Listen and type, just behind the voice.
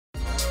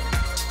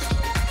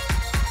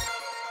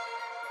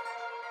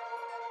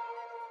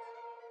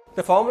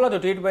The formula to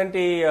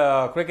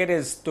T20 cricket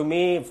is, to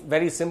me,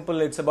 very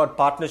simple. It's about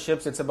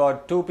partnerships. It's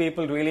about two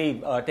people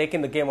really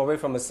taking the game away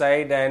from a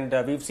side, and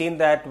we've seen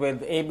that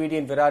with ABD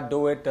and Virat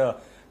do it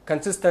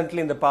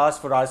consistently in the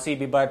past for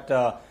RCB,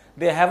 but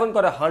they haven't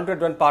got a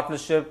 100-run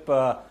partnership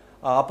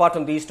apart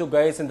from these two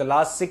guys in the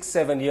last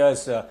 6-7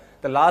 years.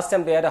 The last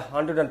time they had a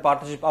 100-run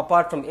partnership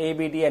apart from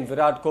ABD and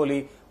Virat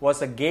Kohli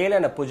was a Gale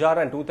and a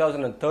Pujara in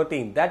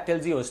 2013. That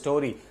tells you a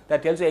story.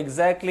 That tells you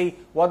exactly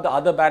what the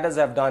other batters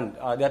have done.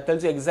 That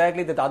tells you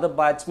exactly that other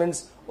batsmen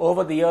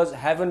over the years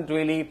haven't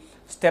really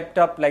stepped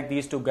up like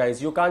these two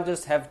guys. You can't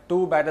just have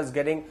two batters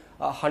getting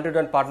a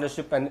 100-run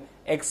partnership and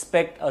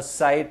expect a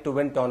side to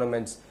win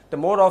tournaments. The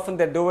more often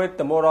they do it,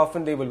 the more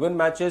often they will win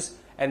matches,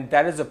 and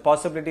that is a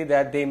possibility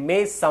that they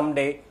may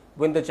someday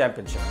win the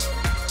championship.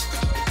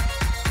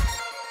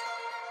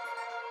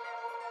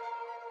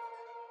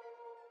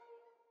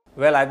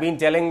 Well, I've been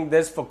telling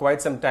this for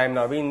quite some time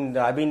now.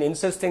 I've been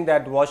insisting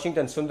that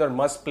Washington Sundar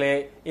must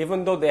play,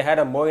 even though they had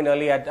a Moeen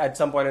Ali at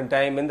some point in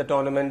time in the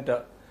tournament.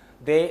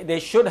 They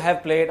should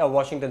have played a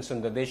Washington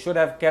Sundar. They should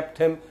have kept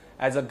him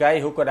as a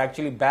guy who could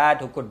actually bat,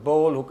 who could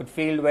bowl, who could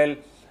field well.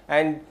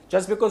 And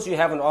just because you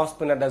have an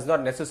off-spinner does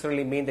not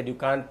necessarily mean that you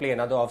can't play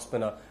another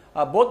off-spinner.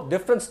 Both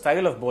different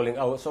style of bowling.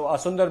 So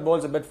Sundar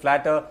bowls a bit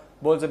flatter,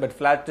 bowls a bit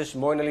flattish.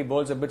 Moeen Ali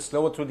bowls a bit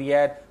slower through the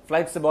air,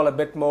 flights the ball a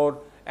bit more.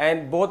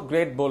 And both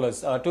great bowlers.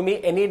 To me,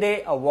 any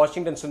day a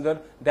Washington Sundar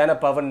than a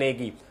Pawan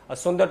Negi. A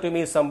Sundar to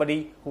me is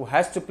somebody who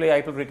has to play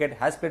IPL cricket,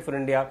 has played for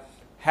India,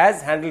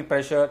 has handled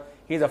pressure.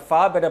 He's a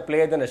far better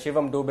player than a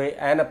Shivam Dube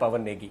and a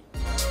Pawan Negi.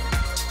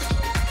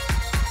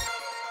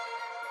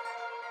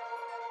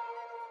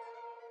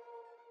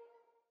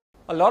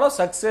 A lot of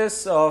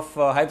success of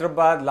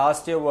Hyderabad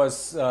last year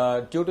was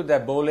due to their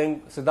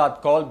bowling.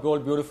 Siddharth Kaul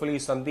bowled beautifully,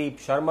 Sandeep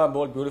Sharma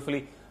bowled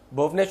beautifully.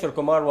 Bhuvneshwar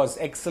Kumar was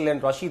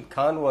excellent. Rashid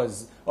Khan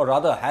was, or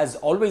rather has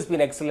always been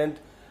excellent.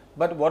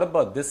 But what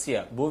about this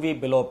year? Bhuvi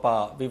below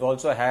par. We've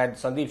also had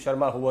Sandeep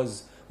Sharma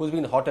who's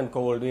been hot and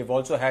cold. We've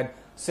also had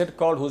Sid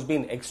Kaul who's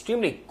been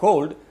extremely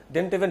cold.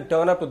 Didn't even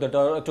turn up to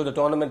the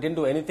tournament. Didn't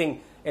do anything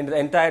in the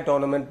entire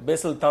tournament.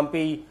 Basil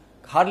Thampi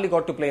hardly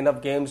got to play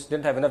enough games.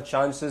 Didn't have enough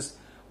chances.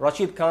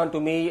 Rashid Khan, to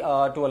me,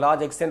 to a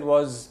large extent,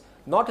 was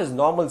not his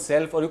normal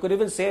self, or you could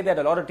even say that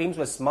a lot of teams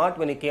were smart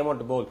when he came on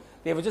to bowl.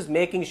 They were just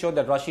making sure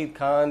that Rashid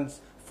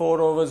Khan's 4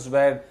 overs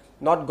were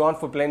not gone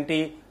for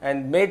plenty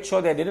and made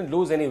sure they didn't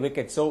lose any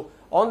wickets. So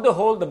on the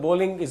whole, the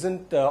bowling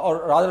isn't,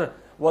 or rather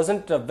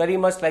wasn't very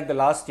much like the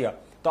last year.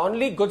 The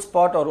only good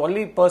spot or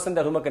only person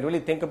that whom I can really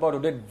think about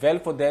who did well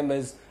for them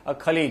is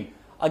Khalil.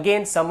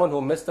 Again, someone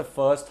who missed the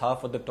first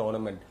half of the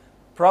tournament.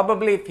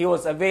 Probably if he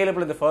was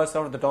available in the first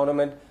half of the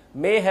tournament,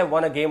 may have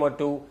won a game or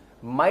two,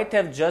 might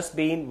have just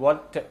been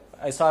what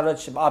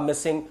SRH are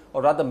missing,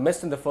 or rather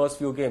missed in the first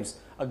few games.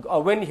 A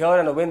win here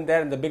and a win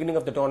there in the beginning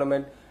of the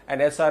tournament,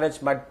 and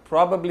SRH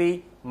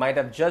might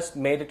have just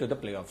made it to the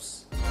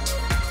playoffs.